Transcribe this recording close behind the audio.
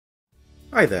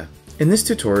Hi there. In this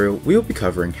tutorial, we will be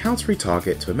covering how to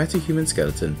retarget to a MetaHuman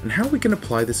skeleton and how we can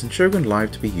apply this in Shōgun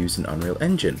Live to be used in Unreal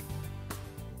Engine.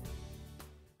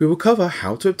 We will cover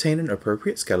how to obtain an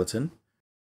appropriate skeleton,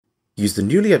 use the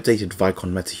newly updated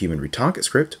Vicon MetaHuman retarget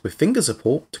script with finger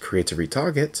support to create a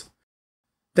retarget,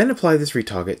 then apply this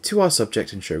retarget to our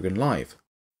subject in Shōgun Live,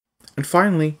 and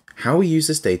finally, how we use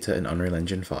this data in Unreal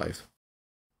Engine 5.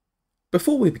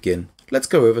 Before we begin, let's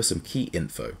go over some key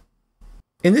info.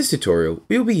 In this tutorial,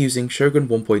 we will be using Shōgun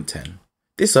 1.10.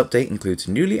 This update includes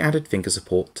newly added finger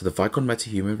support to the Vicon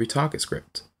MetaHuman retarget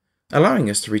script, allowing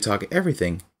us to retarget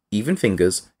everything, even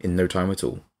fingers, in no time at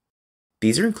all.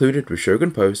 These are included with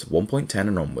Shōgun Post 1.10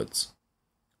 and onwards.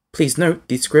 Please note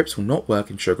these scripts will not work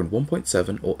in Shōgun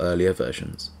 1.7 or earlier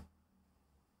versions.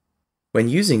 When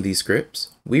using these scripts,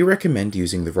 we recommend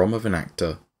using the ROM of an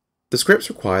actor. The scripts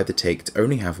require the take to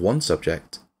only have one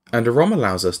subject, and a ROM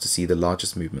allows us to see the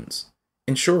largest movements,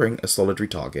 ensuring a solid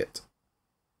retarget.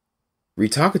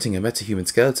 Retargeting a MetaHuman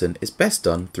skeleton is best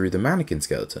done through the Mannequin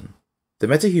skeleton. The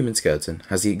MetaHuman skeleton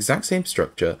has the exact same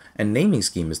structure and naming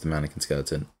scheme as the Mannequin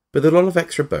skeleton, with a lot of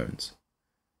extra bones.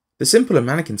 The simpler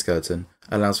Mannequin skeleton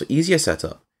allows for easier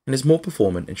setup and is more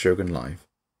performant in Shōgun Live.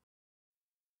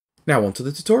 Now onto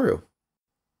the tutorial.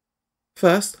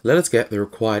 First, let us get the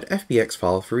required FBX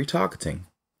file for retargeting.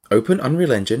 Open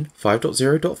Unreal Engine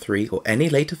 5.0.3 or any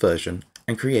later version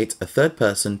and create a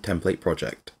third-person template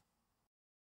project.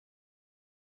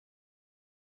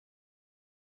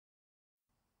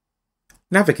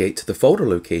 Navigate to the folder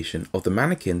location of the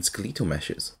Mannequin skeletal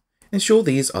meshes. Ensure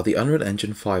these are the Unreal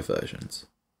Engine 5 versions.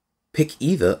 Pick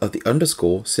either of the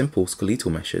 _simple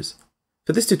skeletal meshes.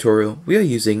 For this tutorial, we are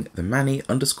using the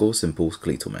Manny_simple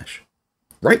skeletal mesh.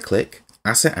 Right-click,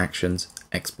 Asset Actions,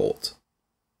 Export.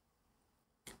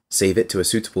 Save it to a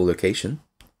suitable location.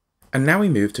 And now we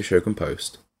move to Shōgun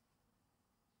Post.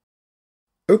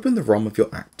 Open the ROM of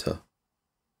your actor.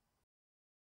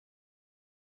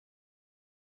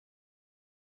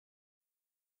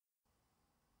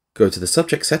 Go to the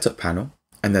Subject Setup panel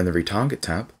and then the Retarget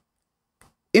tab.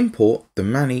 Import the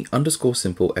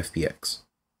Manny_simple FBX.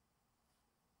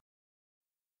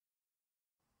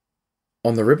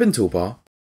 On the ribbon toolbar,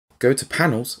 go to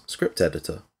Panels, Script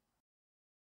Editor.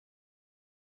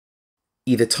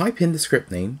 Either type in the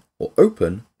script name or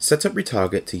open Setup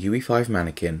Retarget to UE5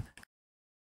 Mannequin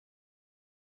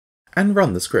and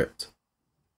run the script.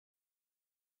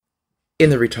 In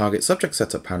the Retarget Subject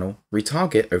Setup panel,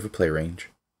 retarget over play range.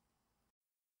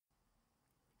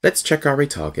 Let's check our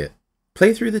retarget.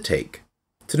 Play through the take.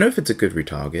 To know if it's a good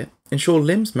retarget, ensure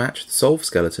limbs match the solved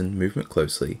skeleton movement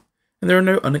closely and there are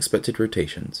no unexpected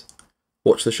rotations.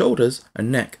 Watch the shoulders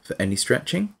and neck for any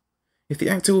stretching. If the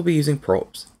actor will be using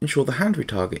props, ensure the hand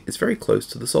retarget is very close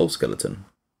to the solved skeleton.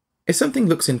 If something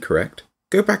looks incorrect,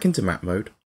 go back into map mode,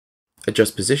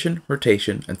 adjust position,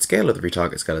 rotation and scale of the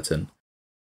retarget skeleton,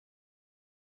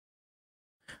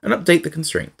 and update the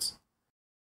constraints.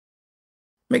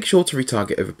 Make sure to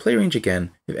retarget over play range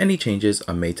again if any changes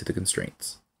are made to the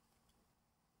constraints.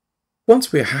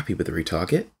 Once we are happy with the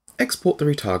retarget, export the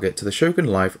retarget to the Shōgun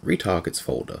Live retargets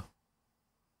folder.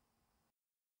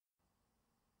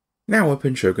 Now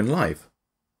open Shōgun Live.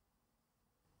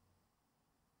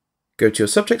 Go to your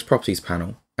Subject's Properties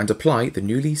panel and apply the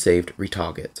newly saved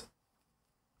retarget.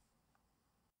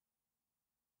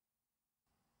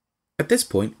 At this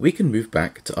point, we can move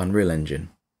back to Unreal Engine.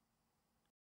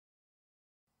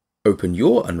 Open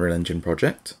your Unreal Engine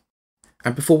project,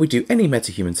 and before we do any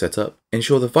MetaHuman setup,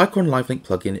 ensure the Vicon LiveLink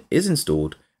plugin is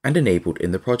installed and enabled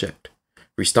in the project.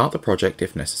 Restart the project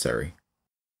if necessary.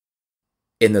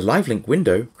 In the LiveLink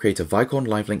window, create a Vicon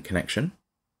LiveLink connection.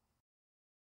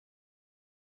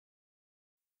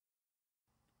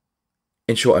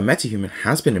 Ensure a MetaHuman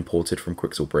has been imported from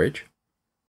Quixel Bridge.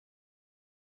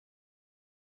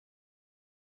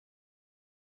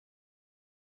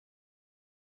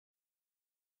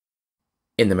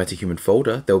 In the MetaHuman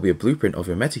folder, there will be a blueprint of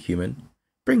your MetaHuman.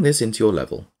 Bring this into your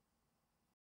level.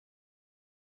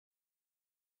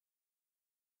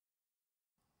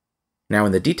 Now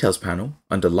in the Details panel,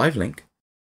 under LiveLink,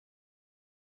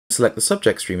 select the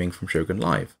subject streaming from Shōgun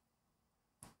Live.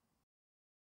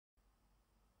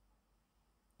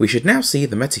 We should now see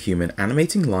the MetaHuman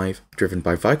animating live, driven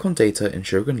by Vicon data in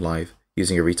Shōgun Live,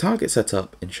 using a retarget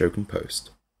setup in Shōgun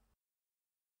Post.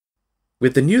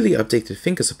 With the newly updated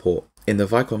finger support in the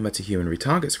Vicon MetaHuman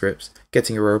retarget scripts,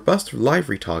 getting a robust live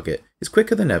retarget is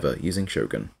quicker than ever using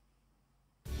Shōgun.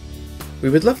 We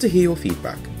would love to hear your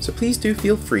feedback, so please do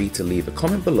feel free to leave a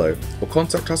comment below or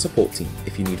contact our support team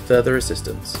if you need further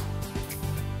assistance.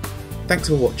 Thanks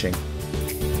for watching.